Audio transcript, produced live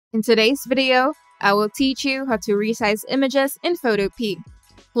In today's video, I will teach you how to resize images in Photopea.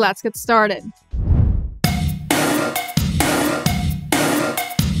 Let's get started.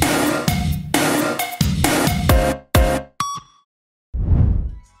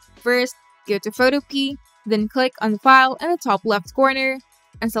 First, go to Photopea, then click on File in the top left corner,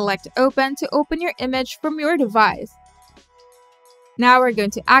 and select Open to open your image from your device. Now we're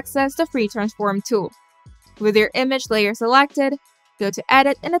going to access the Free Transform tool. With your image layer selected, go to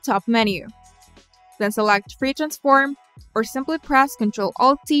Edit in the top menu. Then select Free Transform, or simply press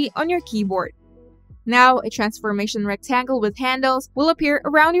Ctrl-Alt-T on your keyboard. Now a transformation rectangle with handles will appear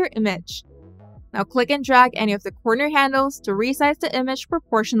around your image. Now click and drag any of the corner handles to resize the image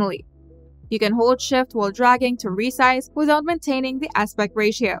proportionally. You can hold Shift while dragging to resize without maintaining the aspect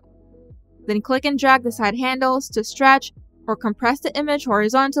ratio. Then click and drag the side handles to stretch or compress the image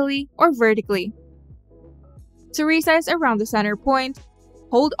horizontally or vertically. To resize around the center point,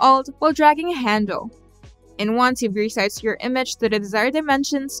 hold Alt while dragging a handle. And once you've resized your image to the desired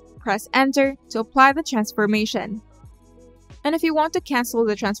dimensions, press Enter to apply the transformation. And if you want to cancel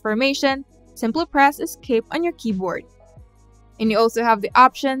the transformation, simply press Escape on your keyboard. And you also have the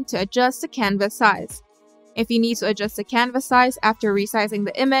option to adjust the canvas size. If you need to adjust the canvas size after resizing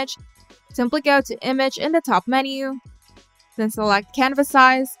the image, simply go to Image in the top menu, then select Canvas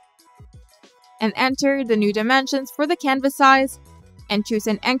Size, and enter the new dimensions for the canvas size, and choose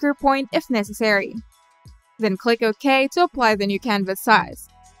an anchor point if necessary. Then click OK to apply the new canvas size.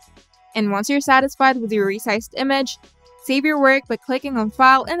 And once you're satisfied with your resized image, save your work by clicking on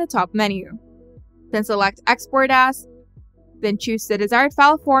File in the top menu. Then select Export As, then choose the desired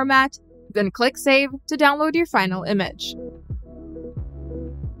file format, then click Save to download your final image.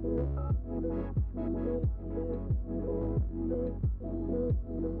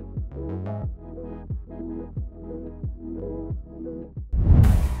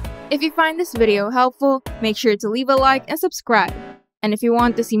 If you find this video helpful, make sure to leave a like and subscribe. And if you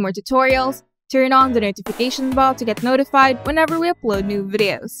want to see more tutorials, turn on the notification bell to get notified whenever we upload new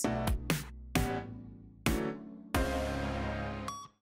videos.